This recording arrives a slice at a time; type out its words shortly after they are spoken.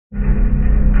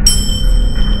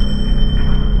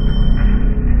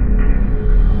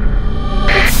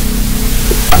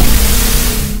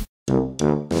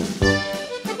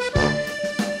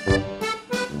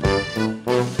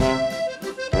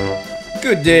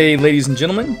Good day, ladies and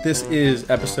gentlemen. This is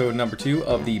episode number 2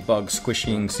 of the bug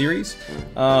squishing series.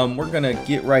 We're gonna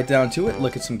get right down to it,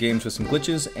 look at some games with some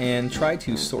glitches, and try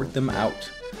to sort them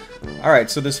out. Alright,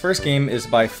 so this first game is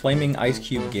by Flaming Ice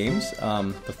Cube Games.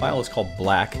 The file is called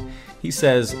Black. He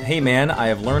says, "Hey man, I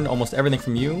have learned almost everything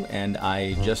from you, and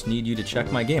I just need you to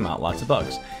check my game out. Lots of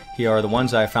bugs. Here are the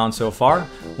ones I found so far.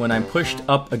 When I'm pushed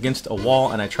up against a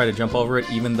wall and I try to jump over it,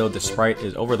 even though the sprite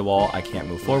is over the wall, I can't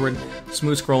move forward.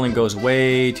 Smooth scrolling goes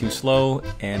way too slow,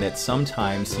 and it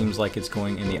sometimes seems like it's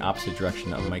going in the opposite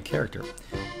direction of my character.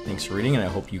 Thanks for reading, and I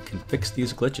hope you can fix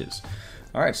these glitches."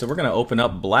 Alright, so we're going to open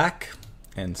up Black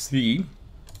and see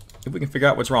if we can figure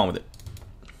out what's wrong with it.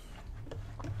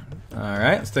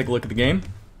 Alright, let's take a look at the game.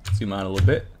 Zoom out a little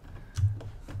bit.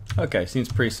 Okay, seems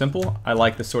pretty simple. I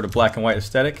like this sort of black and white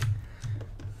aesthetic.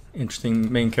 Interesting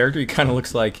main character. He kind of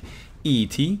looks like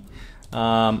E.T.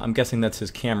 I'm guessing that's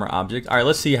his camera object. Alright,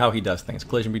 let's see how he does things.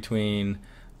 Collision between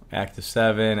active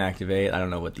 7, active 8. I don't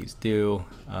know what these do.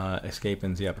 Escape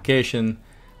ends the application.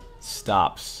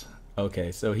 Stops.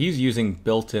 Okay, so he's using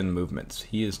built-in movements.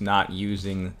 He is not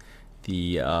using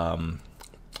the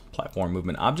platform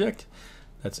movement object.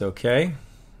 That's okay.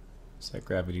 Set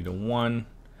gravity to 1.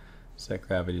 Set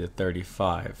gravity to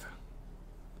 35.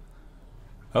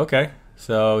 Okay,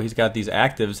 so he's got these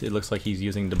actives. It looks like he's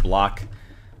using to block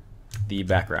the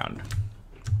background.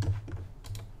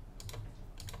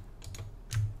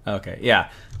 Okay, yeah.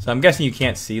 So I'm guessing you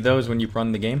can't see those when you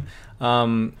run the game.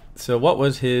 So what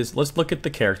was his... Let's look at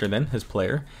the character then, his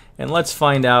player, and let's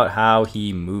find out how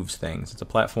he moves things. It's a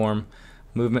platform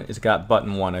movement. It's got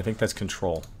button 1. I think that's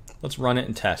control. Let's run it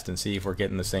and test and see if we're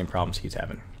getting the same problems he's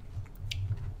having.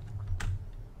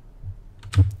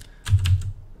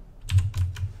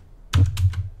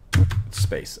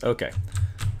 Space. Okay.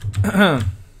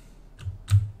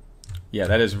 Yeah,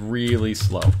 that is really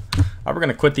slow. We're going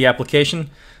to quit the application.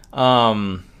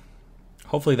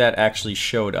 Hopefully that actually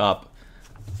showed up.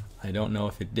 I don't know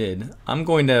if it did. I'm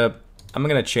going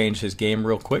to change his game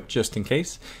real quick just in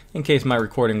case my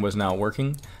recording was not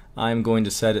working. I'm going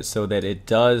to set it so that it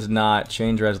does not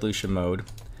change resolution mode,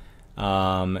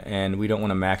 and we don't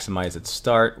want to maximize its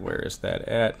start. Where is that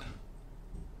at?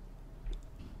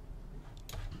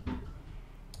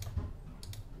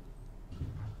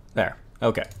 There.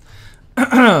 Okay.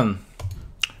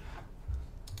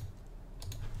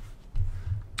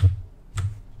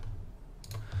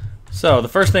 So the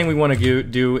first thing we want to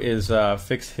do is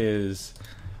fix his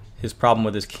problem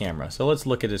with his camera. So let's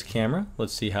look at his camera.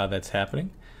 Let's see how that's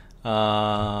happening.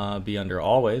 Be under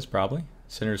always, probably.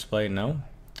 Center display, no.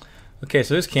 Okay,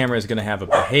 so his camera is going to have a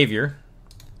behavior.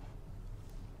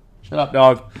 Shut up,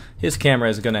 dog. His camera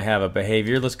is going to have a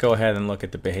behavior. Let's go ahead and look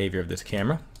at the behavior of this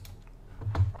camera.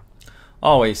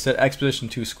 Always set X position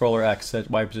to scroller X, set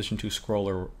Y position to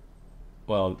scroller...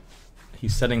 Well,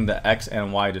 he's setting the X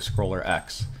and Y to scroller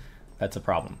X. That's a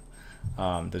problem.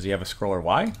 Does he have a scroller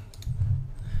Y?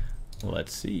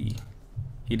 Let's see.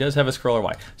 He does have a scroller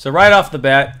Y. So right off the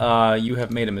bat, you have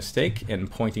made a mistake in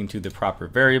pointing to the proper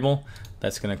variable.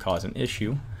 That's going to cause an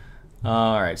issue.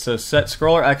 Alright, so set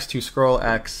scroller X to scroll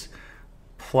X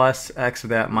plus X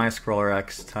of that minus scroller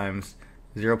X times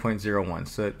 0.01.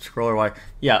 So scroller Y.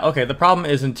 Yeah, okay, the problem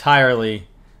is entirely,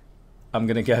 I'm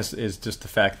going to guess, is just the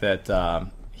fact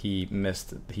that he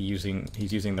missed, he's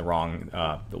using the wrong,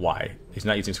 the Y. He's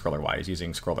not using scroller Y, he's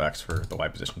using scroller X for the Y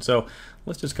position. So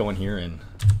let's just go in here and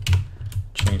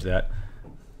change that.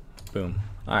 Boom.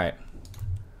 Alright.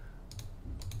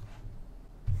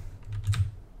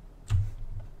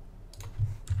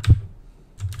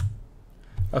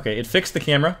 Okay, it fixed the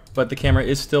camera, but the camera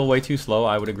is still way too slow.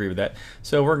 I would agree with that.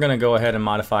 So we're going to go ahead and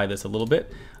modify this a little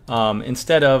bit.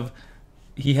 Instead of,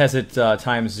 he has it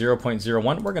times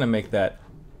 0.01, we're going to make that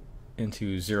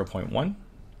into 0.1.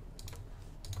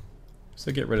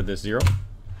 So get rid of this 0.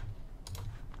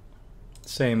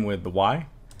 Same with the Y.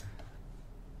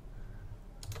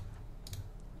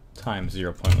 Times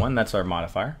 0.1, that's our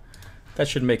modifier. That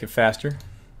should make it faster.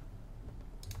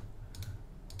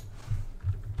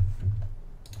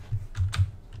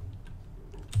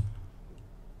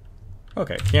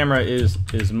 Okay, camera is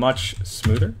much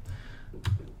smoother.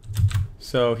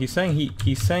 So he's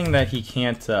saying that he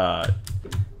can't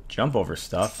jump over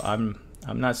stuff. I'm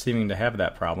not seeming to have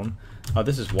that problem. Oh,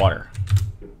 this is water.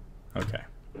 Okay.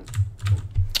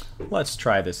 Let's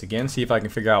try this again, see if I can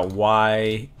figure out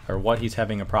why or what he's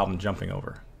having a problem jumping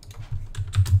over.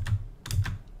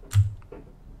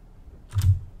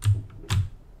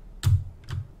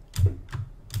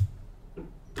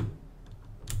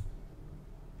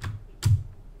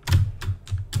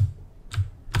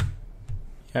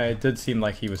 Yeah, it did seem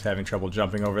like he was having trouble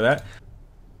jumping over that.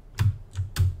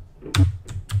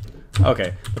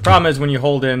 Okay. The problem is when you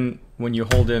hold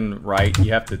in right,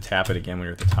 you have to tap it again when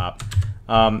you're at the top.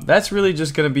 That's really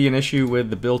just going to be an issue with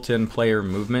the built-in player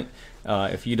movement.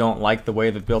 If you don't like the way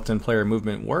the built-in player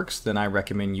movement works, then I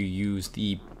recommend you use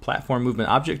the platform movement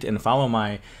object and follow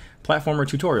my platformer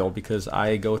tutorial, because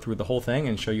I go through the whole thing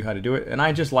and show you how to do it. And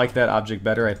I just like that object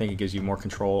better. I think it gives you more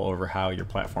control over how your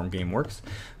platform game works.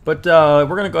 But we're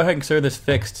going to go ahead and consider this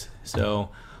fixed. So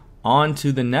on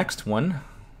to the next one.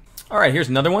 All right, here's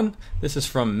another one. This is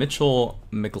from Mitchell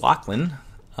McLaughlin.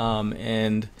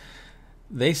 And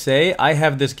they say, I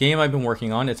have this game I've been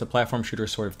working on. It's a platform shooter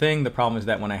sort of thing. The problem is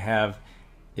that when I have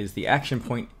is the action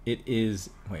point, it is,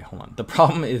 wait, hold on. The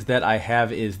problem is that I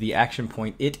have is the action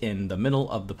point it in the middle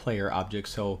of the player object.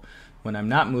 So when I'm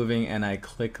not moving and I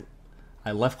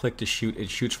left click to shoot, it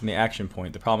shoots from the action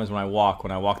point. The problem is when I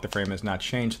walk the frame has not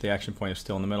changed, the action point is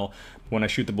still in the middle. When I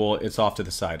shoot the bullet, it's off to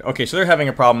the side. Okay, so they're having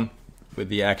a problem with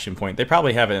the action point. They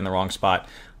probably have it in the wrong spot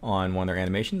on one of their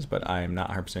animations, but I'm not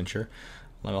 100% sure.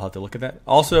 I'll have to look at that.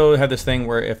 Also have this thing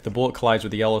where if the bullet collides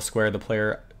with the yellow square, the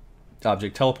player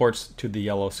object teleports to the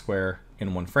yellow square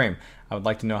in one frame. I would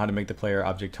like to know how to make the player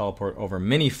object teleport over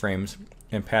many frames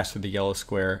and pass through the yellow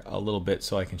square a little bit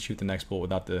so I can shoot the next bullet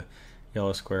without the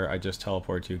yellow square I just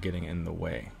teleported to getting in the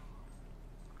way.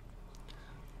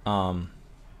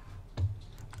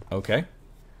 Okay.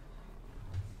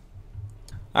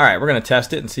 Alright, we're going to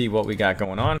test it and see what we got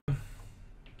going on.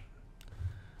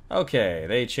 Okay,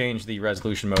 they changed the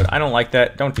resolution mode. I don't like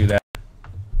that. Don't do that.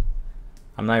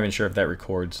 I'm not even sure if that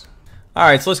records.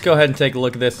 Alright, so let's go ahead and take a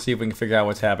look at this and see if we can figure out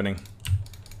what's happening.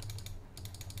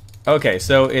 Okay,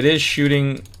 so it is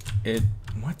shooting it.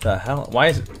 What the hell? Why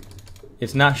is it?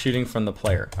 It's not shooting from the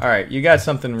player. Alright, you got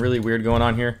something really weird going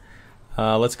on here.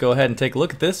 Let's go ahead and take a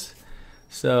look at this.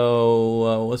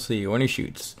 So, let's see. When he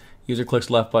shoots, user clicks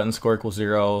left button, score equals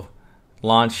 0.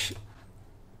 Launch.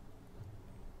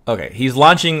 Okay, he's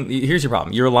launching. Here's your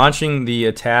problem. You're launching the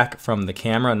attack from the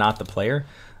camera, not the player.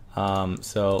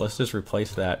 So let's just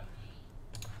replace that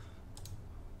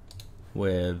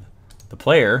with the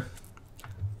player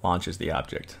launches the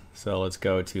object. So let's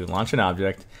go to launch an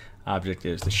object. Object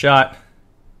is the shot.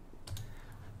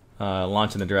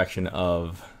 Launch in the direction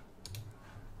of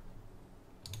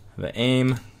the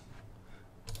aim.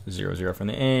 0, 0 from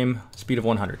the aim. Speed of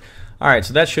 100. All right,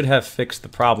 so that should have fixed the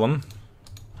problem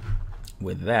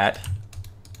with that.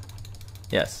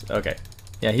 Yes, okay.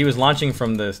 Yeah, he was launching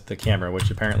from the camera,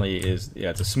 which apparently is, yeah,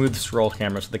 it's a smooth scroll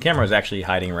camera, so the camera is actually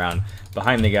hiding around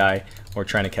behind the guy or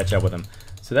trying to catch up with him.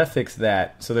 So that fixed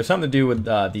that. So there's something to do with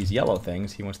these yellow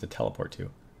things he wants to teleport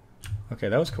to. Okay,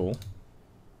 that was cool.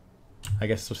 I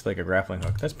guess it's just like a grappling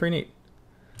hook. That's pretty neat.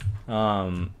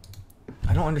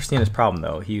 I don't understand his problem,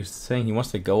 though. He was saying he wants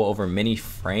to go over many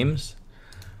frames.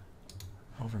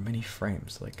 Over many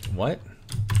frames. Like, what?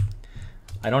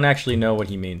 I don't actually know what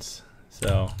he means.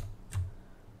 So,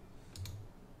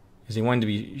 is he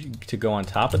wanting to go on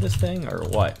top of this thing, or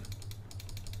what?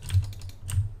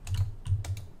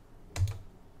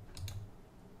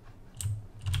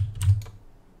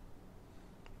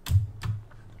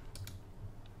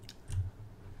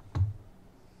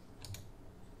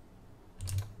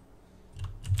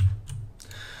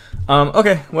 want.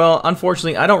 Okay, well,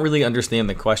 unfortunately, I don't really understand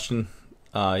the question.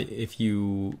 If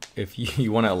you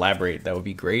want to elaborate, that would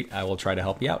be great. I will try to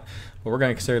help you out. But we're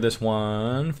going to consider this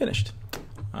one finished.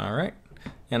 All right.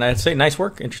 And I'd say nice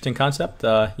work, interesting concept.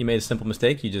 You made a simple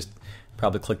mistake. You just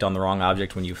probably clicked on the wrong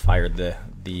object when you fired the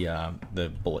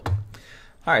bullet.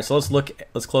 All right, so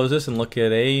let's close this and look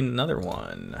at another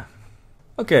one.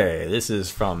 Okay, this is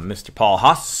from Mr. Paul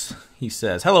Haas. He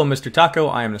says, "Hello, Mr. Taco.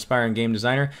 I am an aspiring game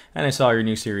designer, and I saw your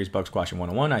new series, Bug Squashing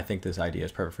 101. I think this idea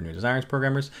is perfect for new designers,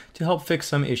 programmers, to help fix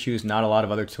some issues not a lot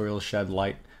of other tutorials shed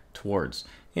light towards.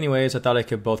 Anyways, I thought I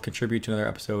could both contribute to another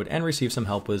episode and receive some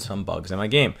help with some bugs in my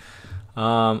game."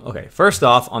 Okay, first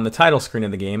off, on the title screen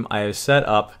of the game, I have set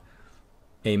up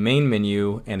a main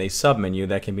menu and a sub menu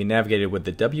that can be navigated with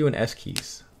the W and S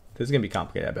keys. This is going to be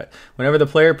complicated, I bet. Whenever the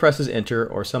player presses enter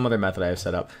or some other method I have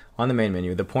set up on the main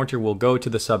menu, the pointer will go to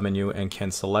the sub menu and can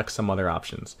select some other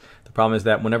options. The problem is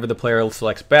that whenever the player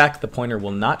selects back, the pointer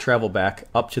will not travel back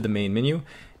up to the main menu,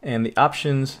 and the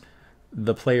options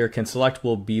the player can select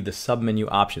will be the sub menu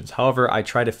options. However, I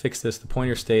try to fix this. The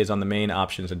pointer stays on the main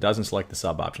options and doesn't select the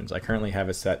sub options. I currently have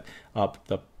it set up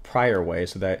the prior way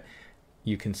so that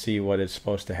you can see what is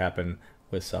supposed to happen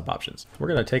with sub options. We're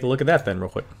going to take a look at that then real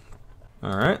quick.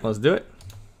 All right, let's do it.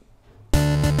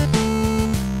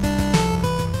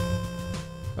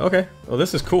 Okay, well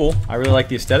this is cool. I really like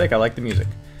the aesthetic. I like the music.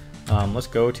 Let's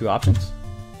go to options.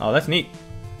 Oh, that's neat.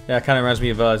 Yeah, it kind of reminds me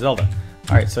of Zelda.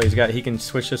 All right, so he can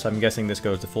switch this. I'm guessing this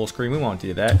goes to full screen. We won't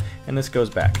do that, and this goes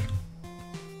back.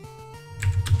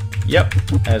 Yep,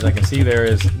 as I can see, there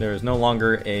is no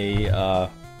longer a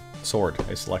sword,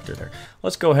 a selector there.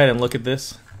 Let's go ahead and look at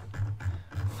this.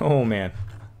 Oh man.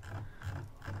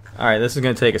 All right, this is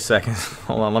gonna take a second.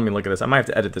 Hold on, let me look at this. I might have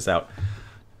to edit this out.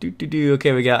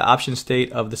 Okay, we got option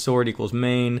state of the sword equals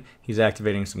main. He's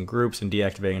activating some groups and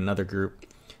deactivating another group.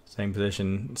 Same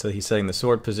position. So he's setting the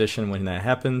sword position when that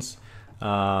happens.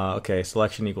 Okay,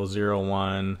 selection equals 0,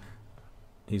 1.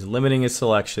 He's limiting his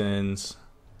selections.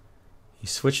 He's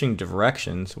switching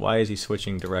directions. Why is he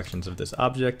switching directions of this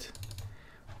object?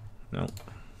 No.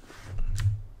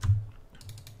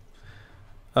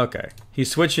 Okay,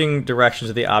 he's switching directions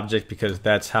of the object because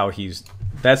that's how he's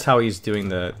doing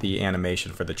the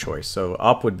animation for the choice. So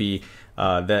up would be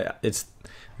that it's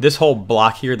this whole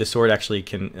block here. The sword actually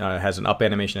has an up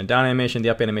animation and down animation. The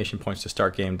up animation points to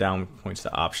start game, down points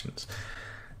to options.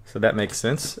 So that makes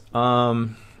sense.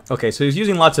 Okay, so he's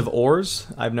using lots of ORs.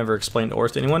 I've never explained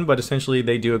ORs to anyone, but essentially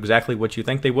they do exactly what you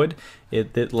think they would.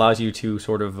 It allows you to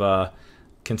sort of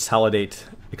consolidate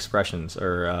expressions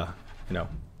or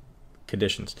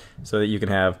conditions, so that you can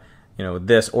have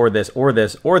this or this or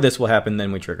this or this will happen,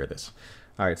 then we trigger this.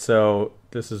 All right, so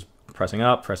this is pressing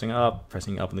up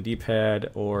on the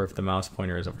D-pad, or if the mouse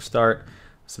pointer is over start,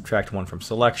 subtract 1 from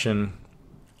selection.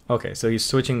 Okay, so he's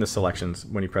switching the selections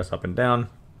when you press up and down.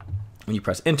 When you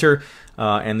press enter,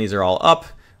 and these are all up,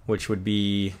 which would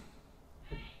be,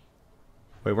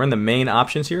 wait, we're in the main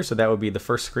options here, so that would be the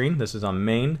first screen. This is on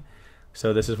main,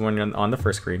 so this is when you're on the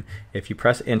first screen. If you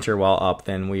press enter while up,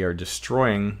 then we are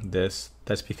destroying this.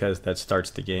 That's because that starts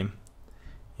the game.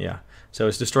 Yeah, so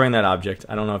it's destroying that object.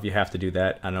 I don't know if you have to do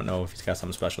that. I don't know if he's got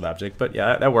something special with the object, but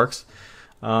yeah, that works.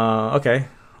 Okay,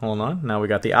 hold on. Now we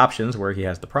got the options where he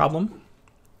has the problem.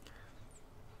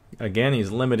 Again,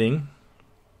 he's limiting.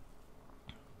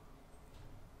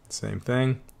 Same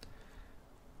thing.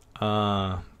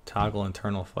 Toggle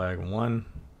internal flag 1.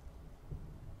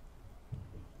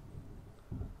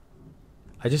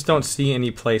 I just don't see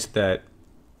any place that,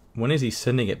 when is he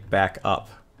sending it back up?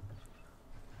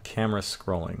 Camera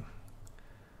scrolling.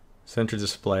 Center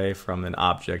display from an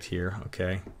object here,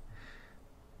 okay.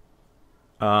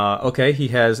 Okay, he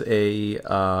has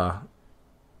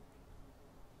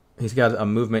he's got a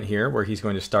movement here where he's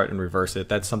going to start and reverse it.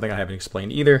 That's something I haven't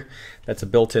explained either. That's a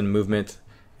built-in movement.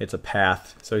 It's a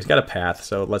path. So he's got a path.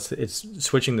 So it's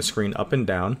switching the screen up and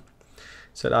down.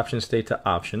 Set option state to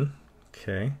option.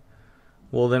 Okay.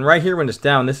 Well, then right here when it's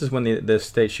down, this is when the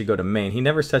state should go to main. He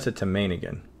never sets it to main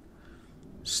again.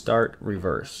 Start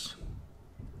reverse.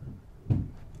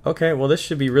 Okay, well this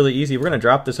should be really easy. We're going to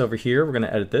drop this over here. We're going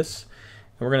to edit this.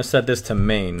 And we're going to set this to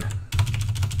main.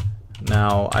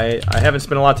 Now, I haven't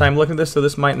spent a lot of time looking at this, so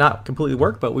this might not completely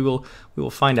work, but we will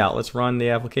find out. Let's run the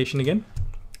application again.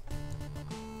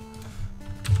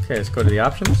 Okay, let's go to the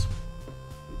options.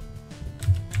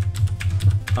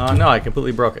 No, I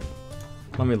completely broke it.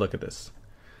 Let me look at this.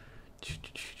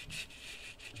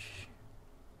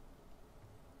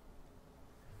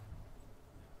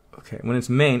 Okay, when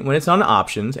it's on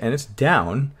options and it's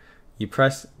down, you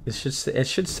press it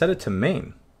should set it to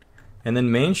main. And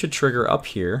then main should trigger up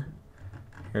here.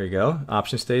 Here you go.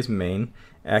 Option stays main.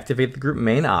 Activate the group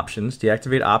main options,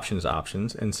 deactivate options,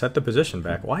 and set the position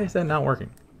back. Why is that not working?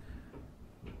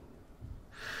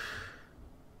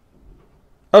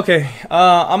 Okay,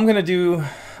 I'm gonna do.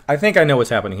 I think I know what's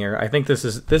happening here. I think this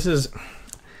is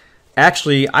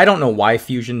actually, I don't know why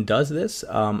Fusion does this.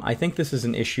 I think this is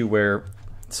an issue where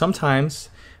sometimes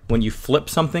when you flip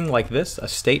something like this, a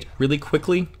state really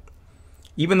quickly,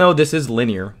 even though this is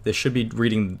linear, this should be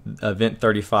reading event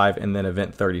 35 and then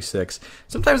event 36.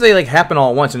 Sometimes they like happen all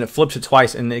at once and it flips it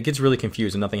twice and it gets really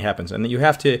confused and nothing happens. And then you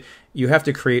have to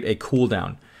create a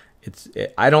cooldown.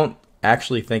 I don't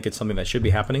actually think it's something that should be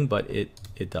happening, but it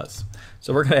does.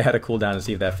 So we're going to add a cooldown and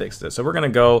see if that fixes it. So we're going to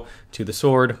go to the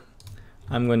sword.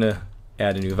 I'm going to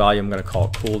add a new value. I'm going to call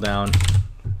it cooldown.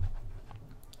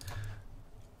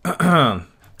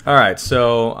 All right,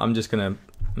 so I'm just gonna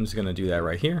do that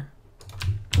right here.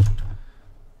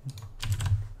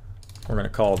 We're gonna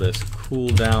call this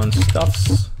cooldown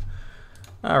stuffs.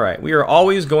 All right, we are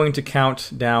always going to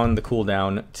count down the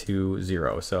cooldown to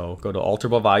 0. So go to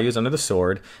alterable values under the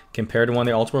sword. Compared to one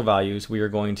of the alterable values, we are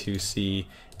going to see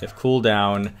if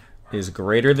cooldown is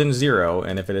greater than 0,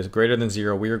 and if it is greater than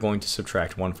 0, we are going to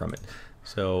subtract 1 from it.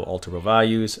 So alterable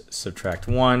values, subtract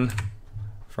 1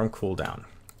 from cooldown.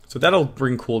 So that'll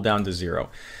bring cooldown to 0.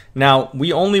 Now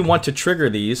we only want to trigger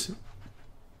these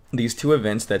two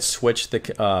events that switch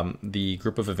the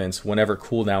group of events whenever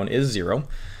cooldown is 0.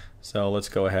 So let's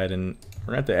go ahead and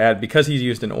we're going to have to add, because he's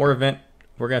used an OR event,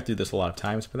 we're going to have to do this a lot of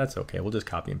times, but that's okay. We'll just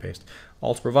copy and paste.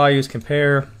 Multiple values,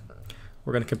 compare.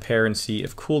 We're going to compare and see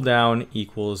if cooldown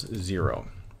equals 0.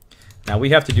 Now we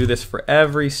have to do this for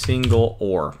every single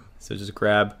OR. So just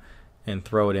grab and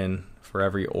throw it in for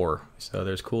every OR. So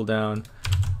there's cooldown,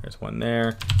 there's one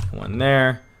there, one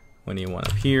there. We need one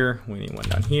up here, we need one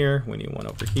down here, we need one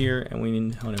over here, and we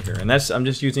need one over here. And that's, I'm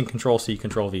just using Control-C,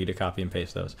 Control-V to copy and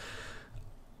paste those.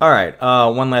 All right,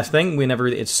 one last thing. Whenever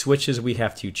it switches, we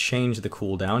have to change the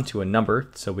cooldown to a number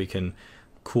so we can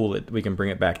cool it, we can bring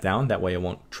it back down. That way it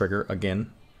won't trigger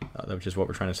again, which is what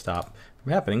we're trying to stop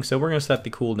from happening. So we're going to set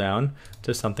the cooldown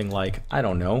to something like, I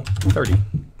don't know, 30.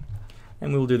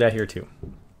 And we will do that here too.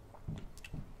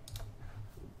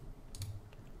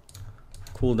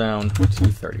 Cooldown to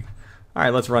 30. All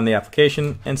right, let's run the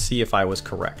application and see if I was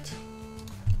correct.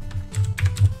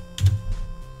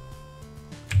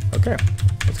 Okay,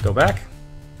 let's go back.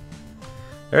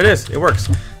 There it is. It works.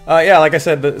 Yeah, like I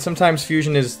said, sometimes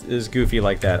Fusion is goofy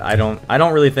like that. I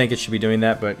don't really think it should be doing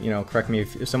that, but you know, correct me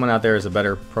if someone out there is a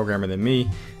better programmer than me.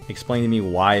 Explain to me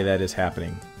why that is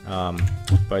happening.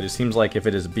 But it seems like if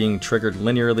it is being triggered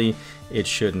linearly, it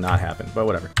should not happen. But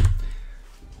whatever.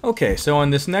 Okay, so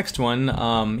on this next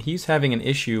one, he's having an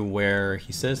issue where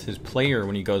he says his player,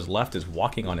 when he goes left, is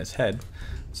walking on his head.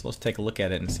 So let's take a look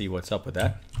at it and see what's up with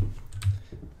that.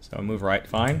 So move right,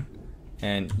 fine.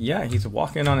 And yeah, he's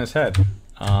walking on his head.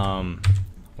 Well,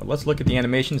 let's look at the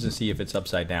animations and see if it's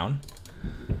upside down.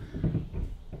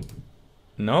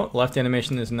 No, left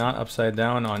animation is not upside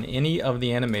down on any of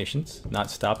the animations, not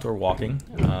stopped or walking.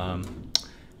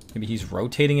 Maybe he's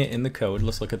rotating it in the code.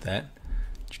 Let's look at that.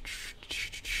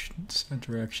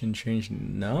 Direction change,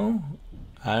 no?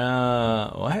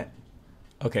 What?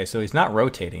 Okay, so he's not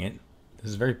rotating it. This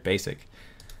is very basic.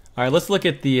 All right, let's look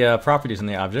at the properties in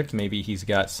the object. Maybe he's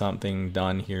got something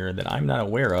done here that I'm not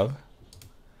aware of.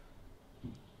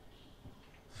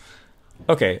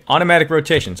 Okay, automatic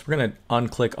rotations. We're going to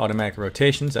unclick automatic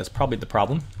rotations. That's probably the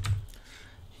problem.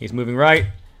 He's moving right,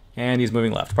 and he's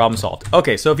moving left. Problem solved.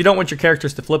 Okay, so if you don't want your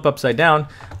characters to flip upside down,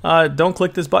 don't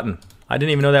click this button. I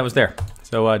didn't even know that was there.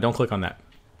 So don't click on that.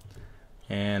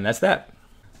 And that's that.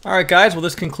 All right, guys. Well,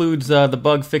 this concludes the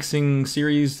bug fixing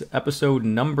series episode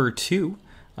number 2.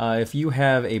 If you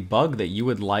have a bug that you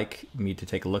would like me to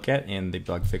take a look at in the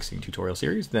bug fixing tutorial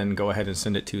series, then go ahead and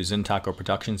send it to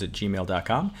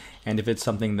zentacoproductions@gmail.com. And if it's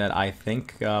something that I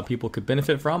think people could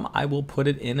benefit from, I will put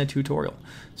it in a tutorial.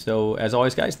 So as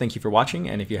always, guys, thank you for watching.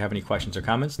 And if you have any questions or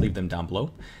comments, leave them down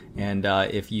below. And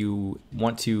if you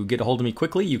want to get a hold of me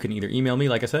quickly, you can either email me,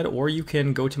 like I said, or you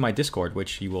can go to my Discord,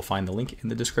 which you will find the link in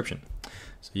the description.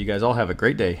 So you guys all have a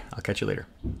great day. I'll catch you later.